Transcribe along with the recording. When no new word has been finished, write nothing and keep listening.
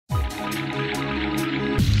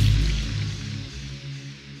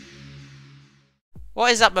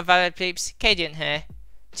What is up, my valued peeps? Cadian here.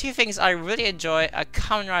 Two things I really enjoy are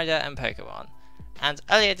Kamen Rider and Pokemon. And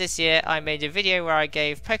earlier this year I made a video where I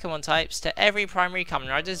gave Pokemon types to every primary Kamen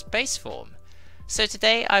Rider's base form. So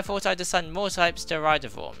today I thought I'd assign more types to Rider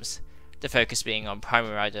forms, the focus being on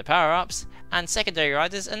primary Rider power-ups and secondary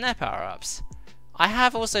Riders and their power-ups. I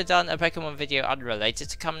have also done a Pokemon video unrelated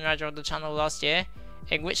to Kamen Rider on the channel last year,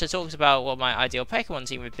 in which I talked about what my ideal Pokemon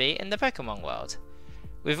team would be in the Pokemon world.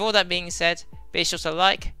 With all that being said, be sure to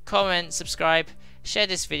like, comment, subscribe, share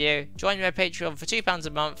this video, join my Patreon for £2 a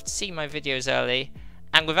month to see my videos early,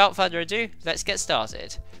 and without further ado, let's get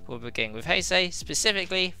started. We'll begin with Heisei,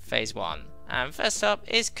 specifically Phase 1, and first up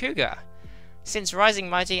is Kuga. Since Rising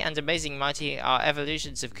Mighty and Amazing Mighty are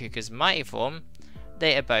evolutions of Kuga's Mighty form,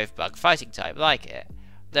 they are both Bug Fighting type like it,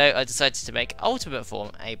 though I decided to make Ultimate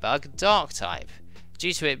form a Bug Dark type,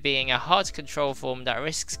 due to it being a hard to control form that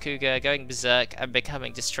risks Kuga going berserk and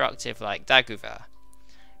becoming destructive like Daguva.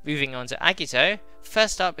 Moving on to Agito,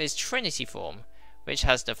 first up is Trinity form, which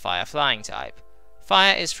has the Fire Flying type.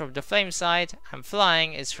 Fire is from the Flame side and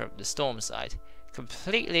Flying is from the Storm side,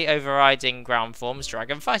 completely overriding Ground form's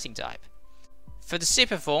Dragon Fighting type. For the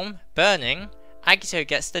Super form, Burning, Agito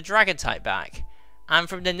gets the Dragon type back, and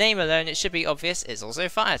from the name alone it should be obvious it's also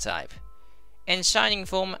Fire type. In Shining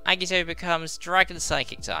form, Agito becomes Dragon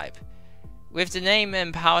Psychic type. With the name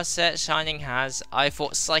and power set Shining has, I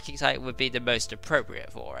thought Psychic type would be the most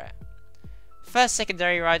appropriate for it. First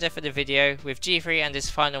secondary rider for the video, with G3 and his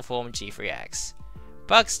final form G3X.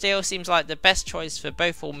 Bug Steel seems like the best choice for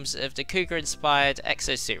both forms of the Kuga inspired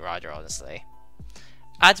exosuit rider, honestly.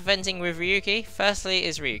 Adventing with Ryuki, firstly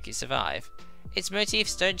is Ryuki Survive. Its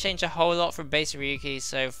motifs don't change a whole lot from base Ryuki,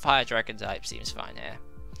 so Fire Dragon type seems fine here.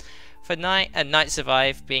 For Knight and Knight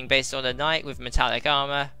Survive, being based on a Knight with metallic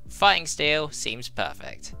armor, Fighting Steel seems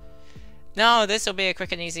perfect. Now this will be a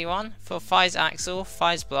quick and easy one. For Fi's Axle,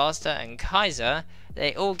 Fi's Blaster and Kaiser,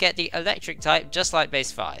 they all get the electric type just like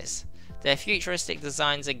base Fi's. Their futuristic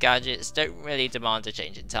designs and gadgets don't really demand a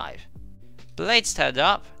change in type. Blades turned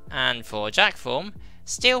up, and for Jack form,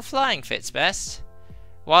 Steel Flying fits best.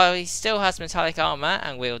 While he still has metallic armor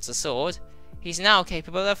and wields a sword, he's now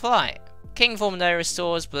capable of flight. King form though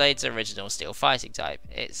restores Blade's original Steel Fighting type.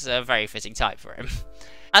 It's a very fitting type for him.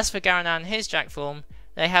 As for Garanan and his Jack form,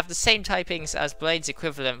 they have the same typings as Blade's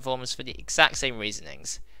equivalent forms for the exact same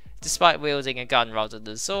reasonings. Despite wielding a gun rather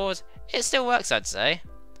than a sword, it still works, I'd say.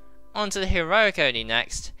 On to the Heroic Oni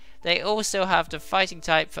next. They all still have the fighting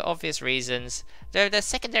type for obvious reasons, though their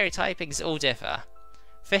secondary typings all differ.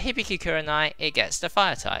 For Hibiki Kurenai, it gets the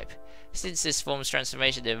fire type, since this form's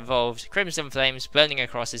transformation involved crimson flames burning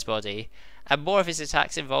across his body, and more of his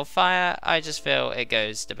attacks involve fire. I just feel it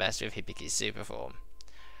goes the best with Hibiki's super form.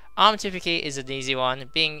 Armed Hibiki is an easy one,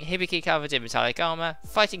 being Hibiki covered in metallic armor,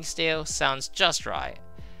 Fighting Steel sounds just right.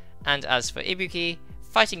 And as for Ibuki,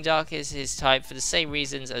 Fighting Dark is his type for the same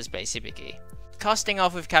reasons as base Hibiki. Casting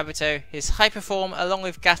off with Kabuto, his Hyper form along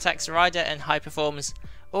with Gatax Rider and Hyper forms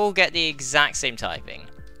all get the exact same typing.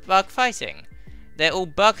 Bug Fighting. They're all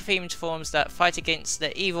bug themed forms that fight against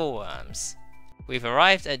the evil worms. We've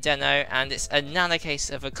arrived at Deno, and it's a nano case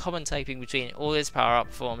of a common typing between all his power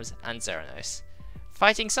up forms and Zeranos.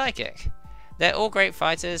 Fighting Psychic. They're all great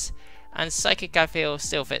fighters, and Psychic I feel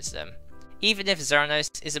still fits them. Even if Zeranos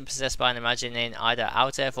isn't possessed by an Imagine in either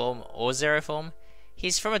Altair form or Zero form,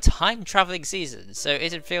 he's from a time travelling season, so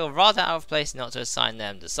it'd feel rather out of place not to assign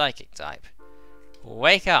them the Psychic type.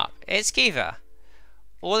 Wake up, it's Kiva!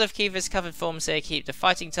 All of Kiva's covered forms here keep the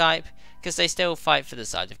fighting type, because they still fight for the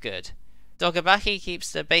side of good. Dogabaki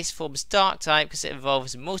keeps the base form's dark type because it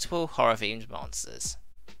involves multiple horror themed monsters.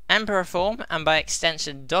 Emperor form, and by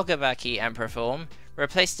extension Dogabaki Emperor form,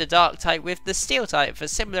 replace the dark type with the steel type for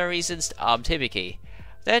similar reasons to Armed Hibiki.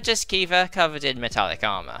 They're just Kiva covered in metallic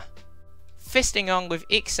armor. Fisting on with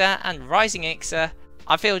Ixa and Rising Ixa,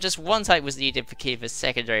 I feel just one type was needed for Kiva's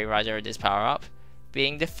secondary rider and his power up,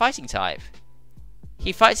 being the fighting type.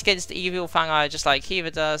 He fights against the evil Fangai just like Kiva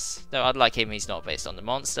does, though unlike him he's not based on the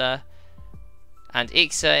monster. And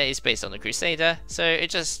Ixa is based on the Crusader, so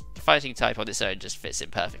the fighting type on its own just fits in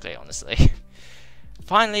perfectly, honestly.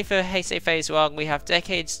 Finally for Heisei Phase 1 we have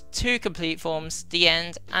Decade's two complete forms, The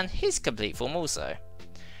End and his complete form also.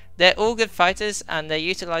 They're all good fighters, and their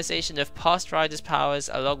utilisation of past riders' powers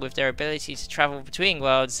along with their ability to travel between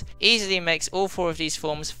worlds easily makes all four of these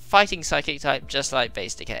forms fighting Psychic type just like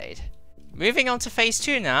base Decade. Moving on to Phase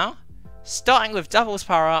 2 now. Starting with doubles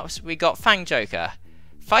power-ups, we got Fang Joker.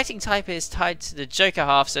 Fighting type is tied to the Joker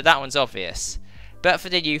half, so that one's obvious. But for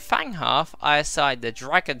the new Fang half, I assigned the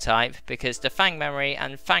Dragon type because the Fang memory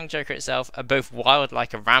and Fang Joker itself are both wild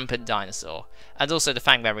like a rampant dinosaur, and also the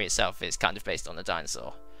Fang memory itself is kind of based on a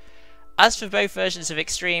dinosaur. As for both versions of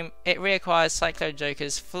Extreme, it reacquires Cyclone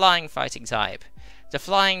Joker's Flying fighting type, the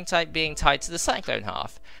Flying type being tied to the Cyclone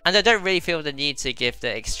half, and I don't really feel the need to give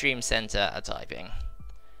the Extreme Center a typing.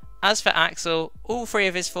 As for Axel, all three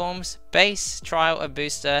of his forms, Base, Trial and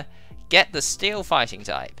Booster, get the Steel fighting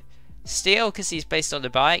type. Steel because he's based on the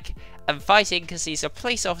bike, and Fighting because he's a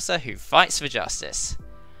police officer who fights for justice.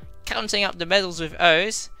 Counting up the medals with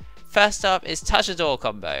O's, first up is Touchador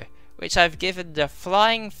combo, which I've given the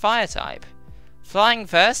Flying Fire type. Flying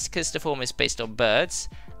first because the form is based on birds,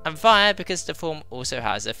 and Fire because the form also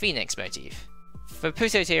has a phoenix motif. For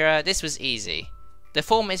Putotira, this was easy. The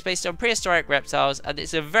form is based on prehistoric reptiles and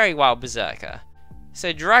it's a very wild berserker.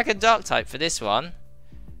 So Dragon Dark type for this one.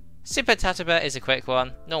 Super Tatuba is a quick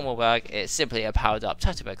one, normal bug, it's simply a powered up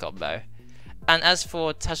Tatuba combo. And as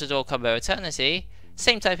for Touchador combo Eternity,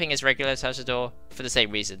 same typing as regular Touchador for the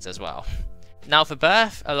same reasons as well. Now for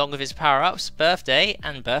Birth, along with his power ups, Birthday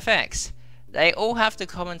and Birth X. They all have the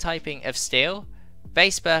common typing of Steel,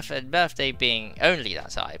 Base Birth and Birthday being only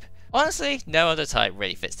that type. Honestly, no other type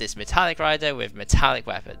really fits this metallic rider with metallic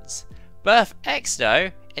weapons. Birth X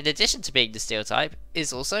though, in addition to being the Steel type,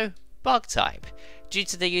 is also Bug type, due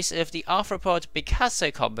to the use of the Arthropod Picasso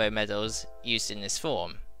combo medals used in this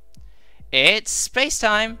form. It's space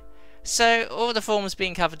time! So all the forms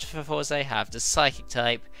being covered for Forze have the Psychic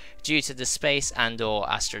type, due to the space and or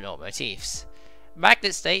astronaut motifs.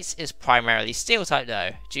 Magnet States is primarily Steel type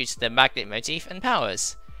though, due to the magnet motif and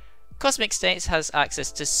powers. Cosmic States has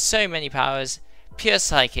access to so many powers, pure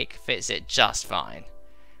Psychic fits it just fine.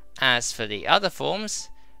 As for the other forms,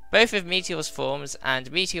 both of Meteor's forms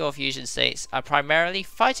and Meteor fusion states are primarily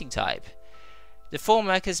Fighting type. The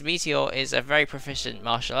former because Meteor is a very proficient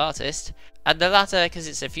martial artist, and the latter because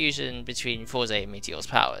it's a fusion between Forze and Meteor's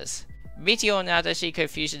powers. Meteor Nadeshiko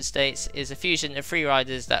fusion states is a fusion of 3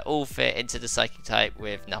 riders that all fit into the Psychic type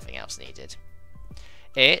with nothing else needed.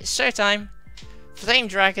 It's showtime! Flame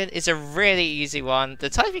Dragon is a really easy one, the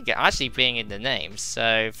typing actually being in the name,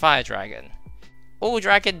 so Fire Dragon. All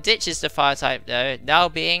Dragon ditches the Fire type though, now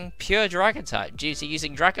being pure Dragon type due to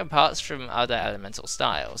using Dragon parts from other elemental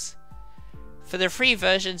styles. For the 3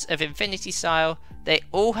 versions of Infinity Style, they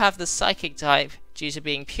all have the Psychic type due to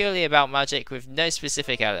being purely about magic with no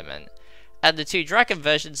specific element, and the 2 Dragon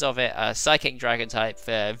versions of it are Psychic Dragon type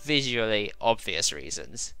for visually obvious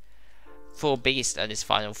reasons. For Beast and his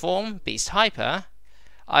final form, Beast Hyper,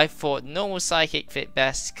 I thought normal Psychic fit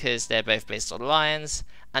best because they're both based on lions,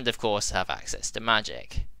 and of course have access to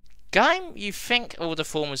magic. Gaim, you think all the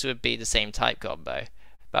forms would be the same type combo,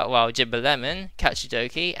 but while Jimba Lemon,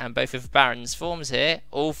 Kachidoki, and both of Baron's forms here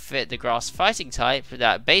all fit the grass fighting type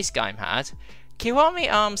that base Gaim had, Kiwami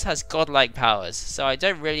Arms has godlike powers, so I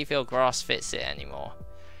don't really feel grass fits it anymore.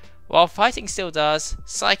 While fighting still does,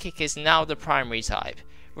 Psychic is now the primary type,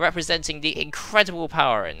 representing the incredible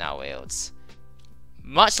power it now wields.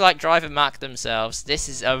 Much like Drive and Mac themselves, this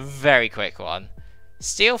is a very quick one.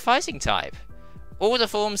 Steel fighting type. All the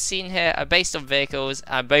forms seen here are based on vehicles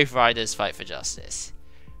and both riders fight for justice.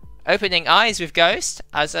 Opening Eyes with Ghost,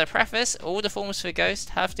 as a preface, all the forms for Ghost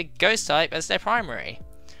have the Ghost type as their primary.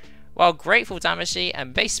 While Grateful Damacy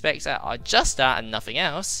and Base Spectre are just that and nothing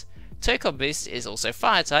else, Tokon Boost is also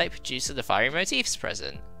Fire type due to the fiery motifs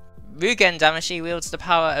present. Mugen Damacy wields the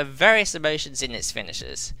power of various emotions in its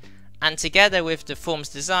finishes, and together with the form's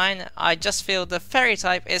design, I just feel the Fairy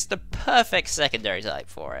type is the perfect secondary type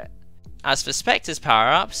for it. As for Spectre's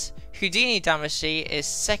power-ups, Houdini Damacy is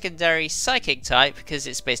secondary Psychic type because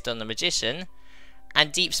it's based on the Magician,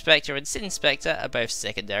 and Deep Spectre and Sin Spectre are both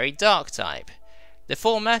secondary Dark type. The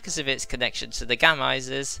former because of its connection to the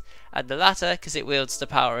Gamizers, and the latter because it wields the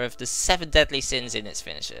power of the 7 deadly sins in its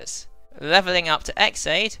finishes. Leveling up to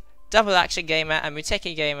X-Aid, Double Action Gamer and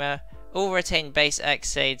Muteki Gamer all retain base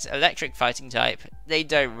X-Aid's electric fighting type. They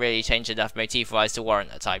don't really change enough motif-wise to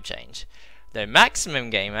warrant a type change. Though Maximum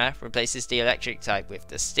Gamer replaces the electric type with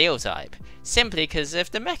the steel type, simply because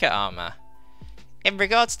of the mecha armor. In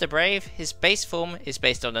regards to Brave, his base form is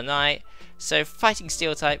based on the Knight, so fighting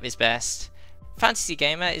steel type is best. Fantasy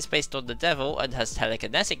Gamer is based on the Devil and has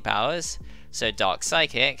telekinetic powers, so Dark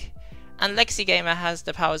Psychic. And Legacy Gamer has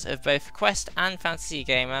the powers of both Quest and Fantasy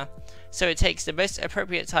Gamer, so it takes the most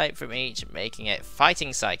appropriate type from each, making it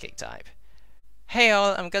Fighting Psychic type. Hey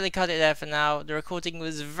all, I'm going to cut it there for now. The recording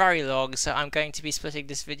was very long, so I'm going to be splitting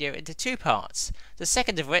this video into 2 parts, the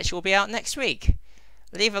second of which will be out next week.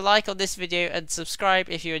 Leave a like on this video and subscribe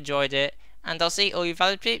if you enjoyed it, and I'll see all you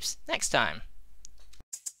valid peeps next time.